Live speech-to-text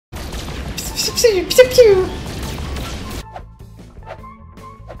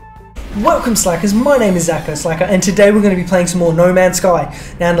Welcome Slackers, my name is Zacko, Slacko, and today we're going to be playing some more No Man's Sky.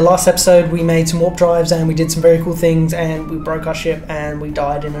 Now in the last episode we made some warp drives and we did some very cool things and we broke our ship and we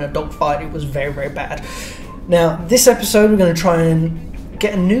died in a dogfight. It was very, very bad. Now this episode we're going to try and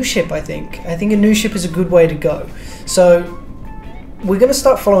get a new ship, I think. I think a new ship is a good way to go. So we're going to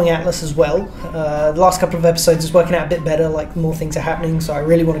start following Atlas as well. The last couple of episodes is working out a bit better, like more things are happening, so I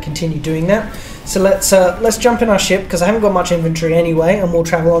really want to continue doing that. So let's jump in our ship, because I haven't got much inventory anyway, and we'll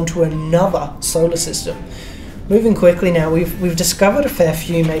travel on to another solar system. Moving quickly now, we've discovered a fair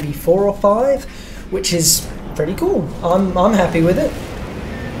few, maybe 4 or 5, which is pretty cool. I'm happy with it.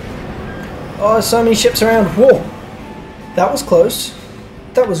 Oh, so many ships around. Whoa! That was close.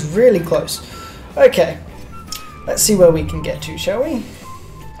 That was really close. Okay. Let's see where we can get to, shall we?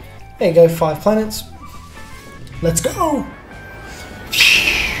 There you go, 5 planets. Let's go!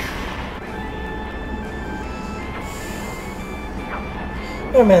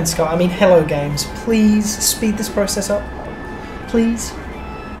 No Man's Sky, I mean hello games. Please speed this process up. Please.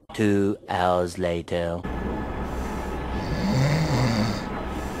 2 hours later.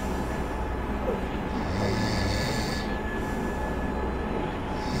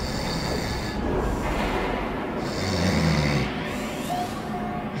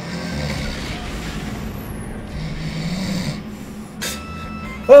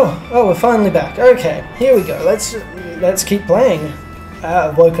 Oh, we're finally back. Okay, here we go. Let's keep playing.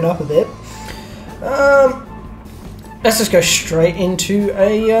 I've woken up a bit. Let's just go straight into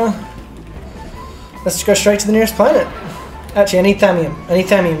let's just go straight to the nearest planet. Actually, I need thallium. I need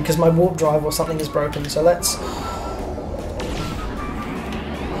thallium because my warp drive or something is broken. So let's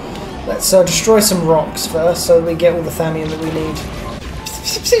destroy some rocks first, so we get all the thallium that we need.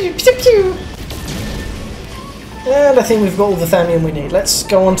 And I think we've got all the thallium we need. Let's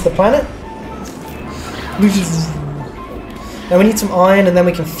go on to the planet. Now we need some iron and then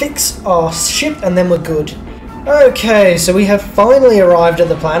we can fix our ship and then we're good. Okay, so we have finally arrived at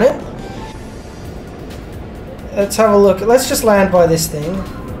the planet. Let's have a look. Let's just land by this thing.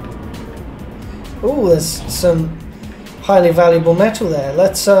 Ooh, there's some highly valuable metal there.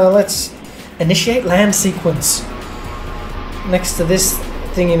 Let's initiate land sequence next to this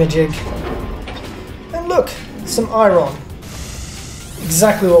thingy-majig. And look! Some iron.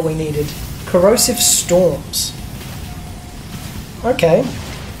 Exactly what we needed. Corrosive storms. Okay.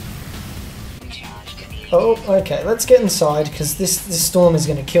 Oh, okay. Let's get inside because this storm is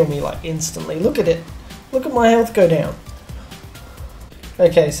going to kill me like instantly. Look at it. Look at my health go down.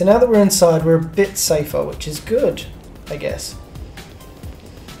 Okay, so now that we're inside, we're a bit safer, which is good, I guess.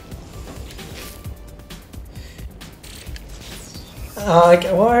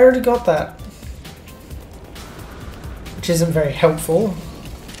 Okay, well, I already got that. Which isn't very helpful.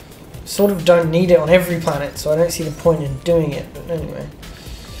 Sort of don't need it on every planet, so I don't see the point in doing it, but anyway.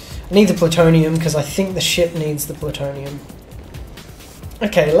 I need the plutonium, because I think the ship needs the plutonium.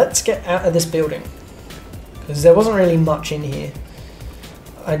 Okay, let's get out of this building. Because there wasn't really much in here.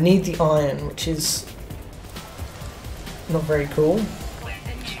 I need the iron, which is not very cool.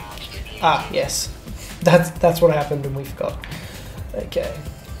 Ah, yes. That's what happened and we forgot. Okay.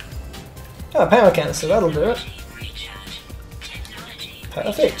 Oh, power canister, that'll do it.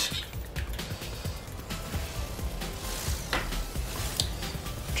 Perfect.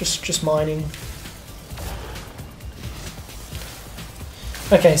 Just mining.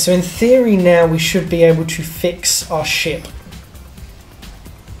 Okay, so in theory now we should be able to fix our ship.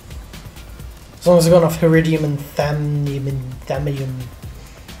 As long as I've got enough iridium and thallium.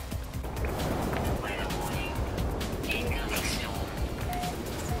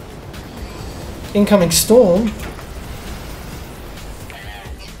 Incoming storm?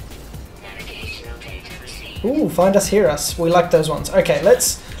 Ooh, find us, hear us. We like those ones. Okay,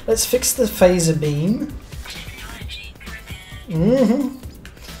 let's fix the phaser beam. We'll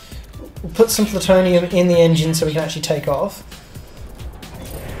put some plutonium in the engine so we can actually take off.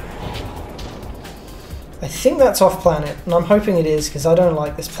 I think that's off planet, and I'm hoping it is because I don't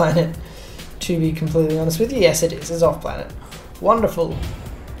like this planet, to be completely honest with you. Yes, it is. It's off planet. Wonderful.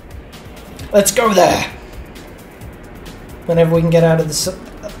 Let's go there. Whenever we can get out of this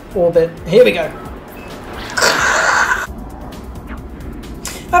orbit. Here we go.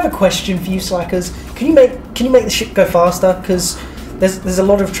 I have a question for you, Slackers. Can you make the ship go faster? Because there's a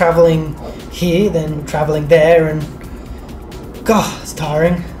lot of travelling here, then travelling there, and God, it's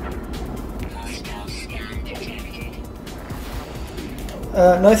tiring.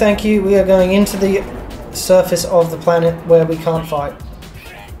 No, thank you. We are going into the surface of the planet where we can't fight.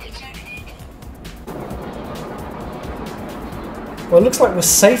 Well, it looks like we're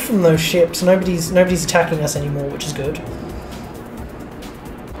safe from those ships. Nobody's attacking us anymore, which is good.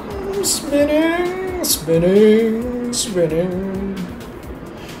 Spinning, spinning, spinning.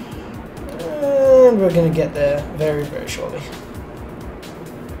 And we're going to get there very, very shortly.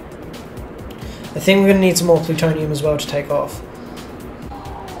 I think we're going to need some more plutonium as well to take off.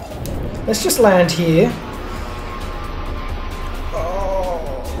 Let's just land here.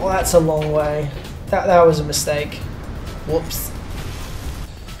 Oh, well, that's a long way. That was a mistake. Whoops.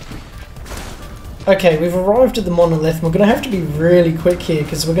 Okay, we've arrived at the monolith. We're going to have to be really quick here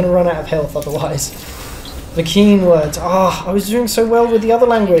because we're going to run out of health otherwise. The keen words. Ah, I was doing so well with the other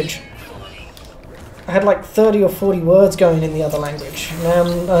language. I had like 30 or 40 words going in the other language. Now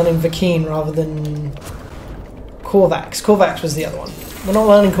I'm learning Vakeen rather than Korvax. Korvax was the other one. We're not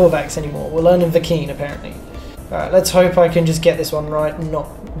learning Korvax anymore. We're learning Vakeen apparently. Alright, let's hope I can just get this one right and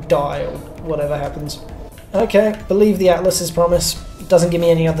not die or whatever happens. Okay, believe the Atlas's promise. It doesn't give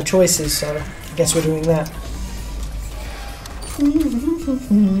me any other choices, so I guess we're doing that.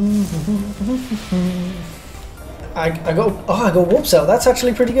 I got Warp Cell. That's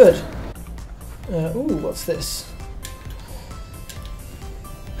actually pretty good. Ooh, what's this?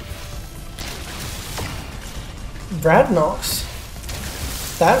 Bradnox.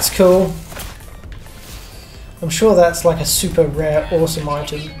 That's cool. I'm sure that's like a super rare, awesome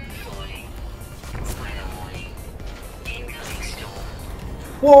item.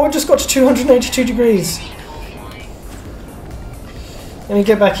 Whoa, I just got to 282 degrees. Let me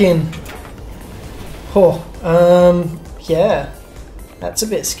get back in. Oh, yeah. That's a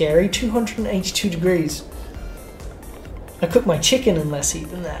bit scary. 282 degrees. I cook my chicken in less heat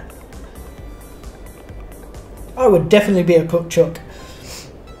than that. I would definitely be a cooked chook.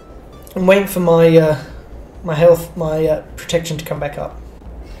 I'm waiting for my my health, my protection to come back up.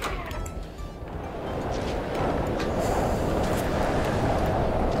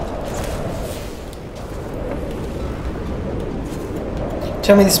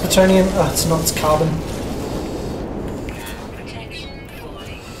 Tell me this plutonium. Oh, it's not. It's carbon.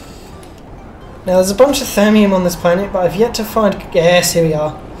 Now there's a bunch of thermium on this planet, but I've yet to find... Yes, here we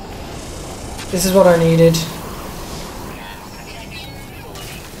are. This is what I needed.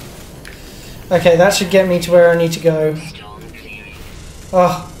 Okay, that should get me to where I need to go.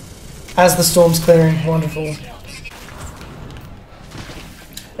 Oh, as the storm's clearing. Wonderful.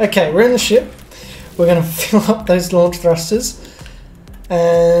 Okay, we're in the ship. We're going to fill up those launch thrusters.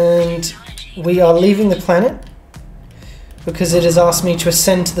 And we are leaving the planet because it has asked me to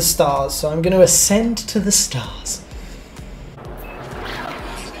ascend to the stars. So I'm going to ascend to the stars.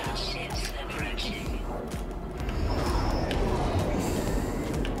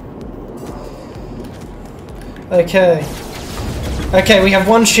 Okay. Okay, we have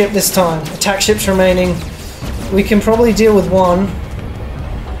one ship this time. Attack ships remaining. We can probably deal with one.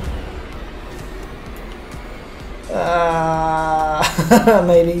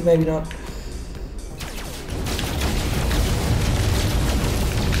 Maybe, maybe not.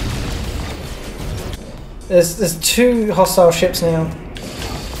 There's two hostile ships now.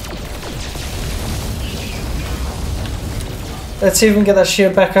 Let's see if we can get that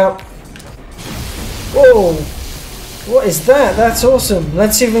shield back up. Whoa! What is that? That's awesome.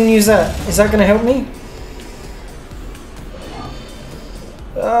 Let's see if we can use that. Is that going to help me?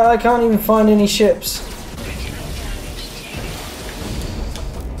 I can't even find any ships.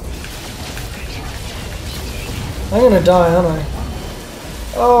 I'm gonna die, aren't I?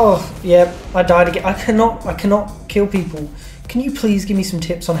 Oh, yep, I died again. I cannot kill people. Can you please give me some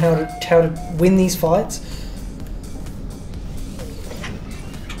tips on how to win these fights?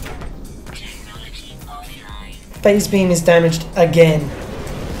 Phase beam is damaged again.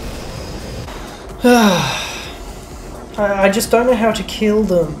 I just don't know how to kill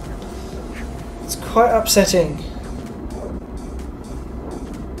them. It's quite upsetting.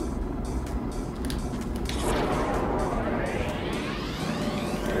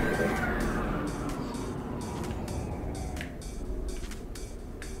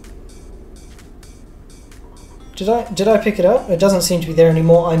 Did I pick it up? It doesn't seem to be there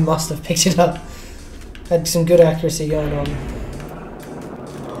anymore. I must have picked it up. Had some good accuracy going on.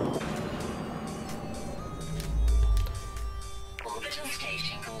 Orbital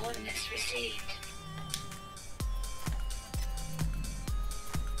station coordinates received.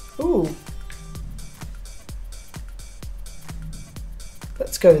 Ooh.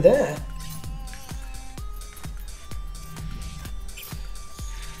 Let's go there.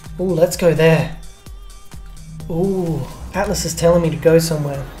 Ooh, let's go there. Ooh, Atlas is telling me to go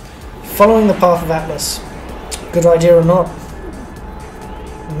somewhere. Following the path of Atlas. Good idea or not?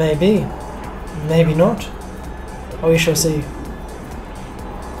 Maybe. Maybe not. Oh, we shall see.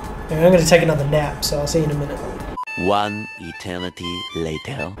 Anyway, I'm going to take another nap, so I'll see you in a minute. One eternity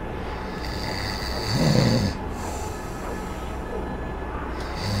later.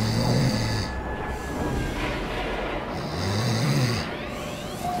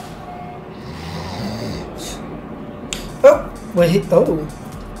 Oh, we're hit. Oh.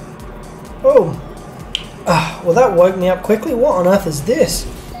 Oh. Ah, well, that woke me up quickly. What on earth is this?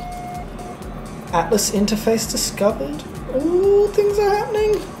 Atlas interface discovered? Ooh, things are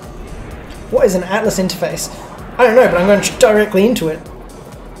happening. What is an Atlas interface? I don't know, but I'm going directly into it.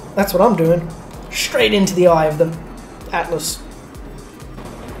 That's what I'm doing. Straight into the eye of the Atlas.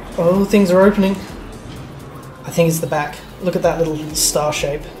 Oh, things are opening. I think it's the back. Look at that little star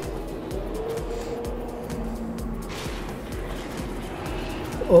shape.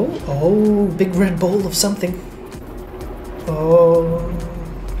 Oh, big red ball of something. Oh,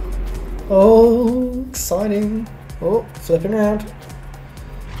 exciting. Oh, flipping around.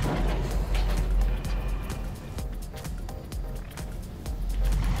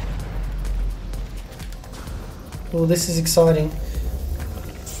 Oh, this is exciting.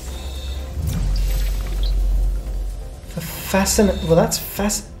 Well,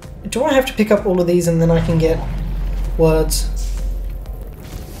 that's do I have to pick up all of these and then I can get words?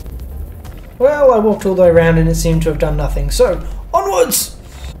 Well, I walked all the way around and it seemed to have done nothing. So, onwards!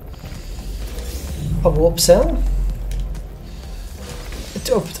 A warp cell?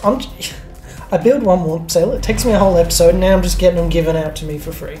 I build one warp cell, it takes me a whole episode, and now I'm just getting them given out to me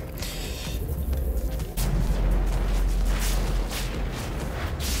for free.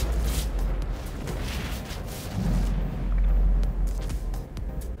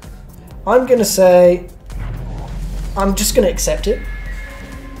 I'm gonna say, I'm just gonna accept it.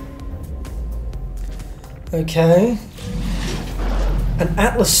 Okay. An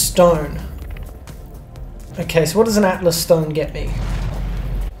Atlas stone. Okay, so what does an Atlas stone get me?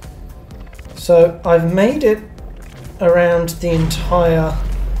 So I've made it around the entire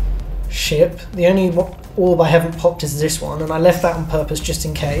ship. The only orb I haven't popped is this one, and I left that on purpose just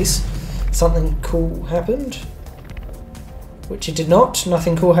in case something cool happened. Which it did not.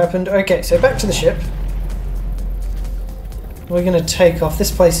 Nothing cool happened. Okay, so back to the ship. We're going to take off.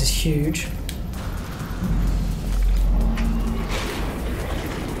 This place is huge.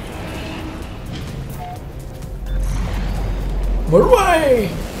 We're away!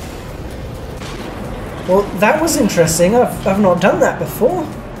 Well, that was interesting. I've not done that before.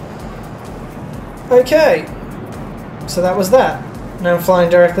 Okay. So that was that. Now I'm flying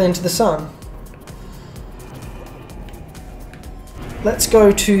directly into the sun. Let's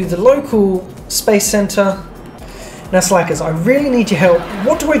go to the local space center. Now, Slackers, I really need your help.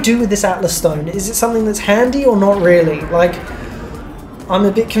 What do I do with this Atlas stone? Is it something that's handy or not really? Like, I'm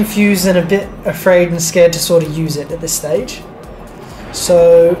a bit confused and a bit afraid and scared to sort of use it at this stage.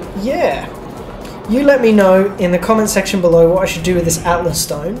 So, yeah. You let me know in the comment section below what I should do with this Atlas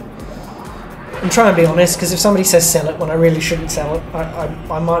stone. And try and be honest, because if somebody says sell it when I really shouldn't sell it,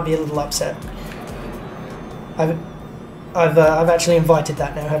 I might be a little upset. I've actually invited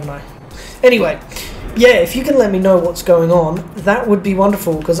that now, haven't I? Anyway, yeah, if you can let me know what's going on, that would be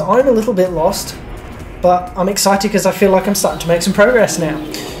wonderful, because I'm a little bit lost, but I'm excited because I feel like I'm starting to make some progress now.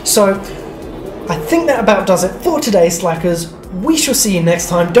 So, I think that about does it for today, Slackers. We shall see you next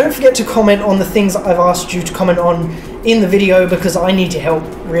time. Don't forget to comment on the things that I've asked you to comment on in the video, because I need your help,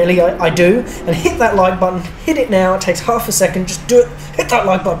 really, I do. And hit that like button, hit it now, it takes half a second, just do it, hit that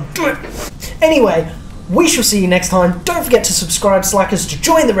like button, do it. Anyway, we shall see you next time. Don't forget to subscribe, Slackers, to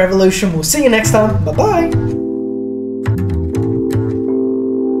join the revolution. We'll see you next time. Bye-bye.